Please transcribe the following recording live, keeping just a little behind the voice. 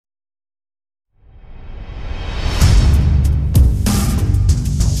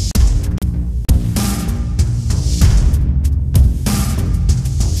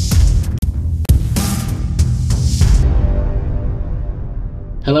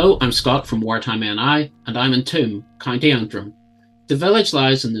Hello, I'm Scott from WartimeNI, and I'm in Toome, County Antrim. The village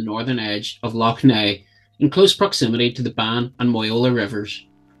lies on the northern edge of Lough Neagh, in close proximity to the Bann and Moyola rivers.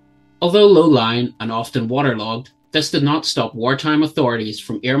 Although low-lying and often waterlogged, this did not stop wartime authorities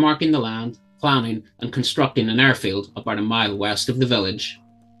from earmarking the land, planning and constructing an airfield about a mile west of the village.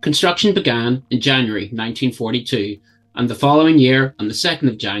 Construction began in January 1942, and the following year, on the 2nd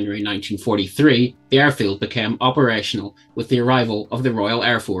of January 1943, the airfield became operational with the arrival of the Royal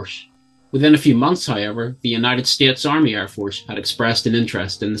Air Force. Within a few months, however, the United States Army Air Force had expressed an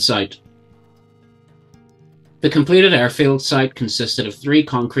interest in the site. The completed airfield site consisted of 3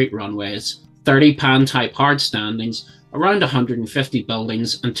 concrete runways, 30 pan-type hard standings, around 150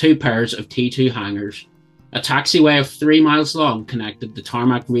 buildings and 2 pairs of T2 hangars. A taxiway of 3 miles long connected the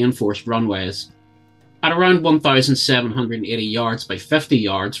tarmac-reinforced runways. At around 1,780 yards by 50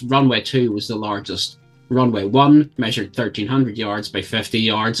 yards, runway 2 was the largest. Runway 1 measured 1,300 yards by 50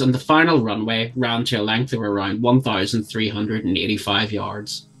 yards, and the final runway ran to a length of around 1,385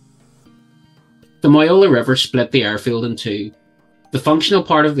 yards. The Moyola River split the airfield in two. The functional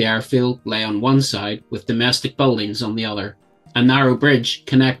part of the airfield lay on one side, with domestic buildings on the other. A narrow bridge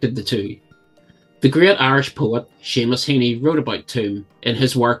connected the two. The great Irish poet Seamus Heaney wrote about Toome in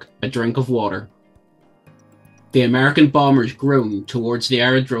his work A Drink of Water. The American bombers groaned towards the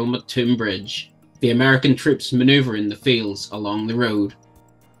aerodrome at Toome Bridge, the American troops manoeuvre in the fields along the road.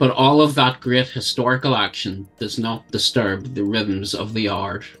 But all of that great historical action does not disturb the rhythms of the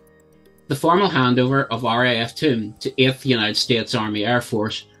yard. The formal handover of RAF Toome to 8th United States Army Air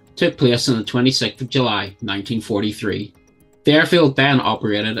Force took place on the 26th of July 1943. The airfield then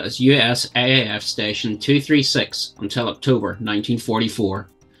operated as U.S.A.A.F Station 236 until October 1944.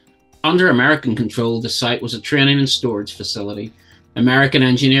 Under American control, the site was a training and storage facility. American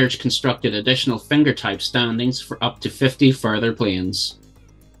engineers constructed additional finger-type standings for up to 50 further planes.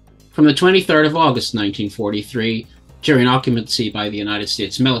 From the 23rd of August 1943, during occupancy by the United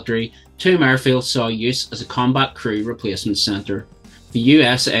States military, Toome Airfield saw use as a combat crew replacement centre. The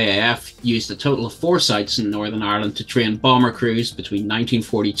U.S.A.A.F used a total of 4 sites in Northern Ireland to train bomber crews between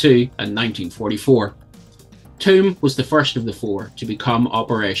 1942 and 1944. Toome was the first of the 4 to become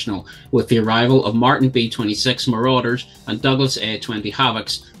operational, with the arrival of Martin B-26 Marauders and Douglas A-20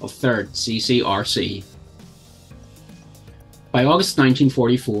 Havocs of 3rd CCRC. By August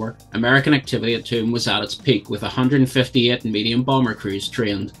 1944, American activity at Toome was at its peak, with 158 medium bomber crews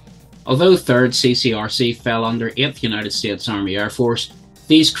trained. Although 3rd CCRC fell under 8th United States Army Air Force,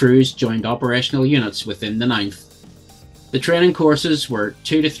 these crews joined operational units within the 9th. The training courses were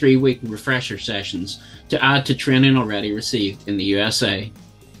 2 to 3 week refresher sessions to add to training already received in the USA.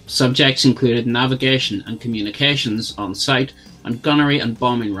 Subjects included navigation and communications on site and gunnery and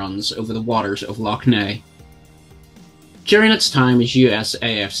bombing runs over the waters of Lough Neagh. During its time as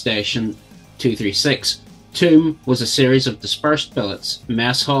U.S.A.A.F Station 236, Toome was a series of dispersed billets,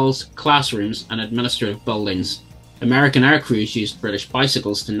 mess halls, classrooms and administrative buildings. American aircrews used British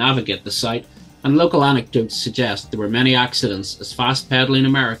bicycles to navigate the site, and local anecdotes suggest there were many accidents as fast-pedalling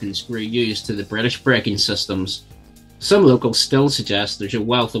Americans grew used to the British braking systems. Some locals still suggest there's a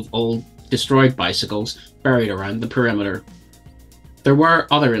wealth of old, destroyed bicycles buried around the perimeter. There were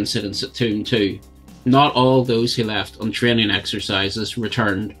other incidents at Toome too. Not all those who left on training exercises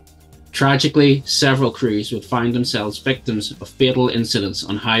returned. Tragically, several crews would find themselves victims of fatal incidents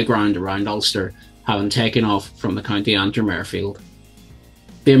on high ground around Ulster, having taken off from the County Antrim airfield.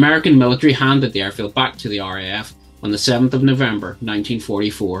 The American military handed the airfield back to the RAF on the 7th of November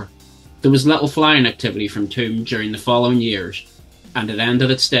 1944. There was little flying activity from Toome during the following years, and it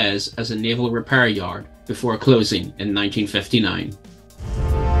ended its days as a naval repair yard before closing in 1959.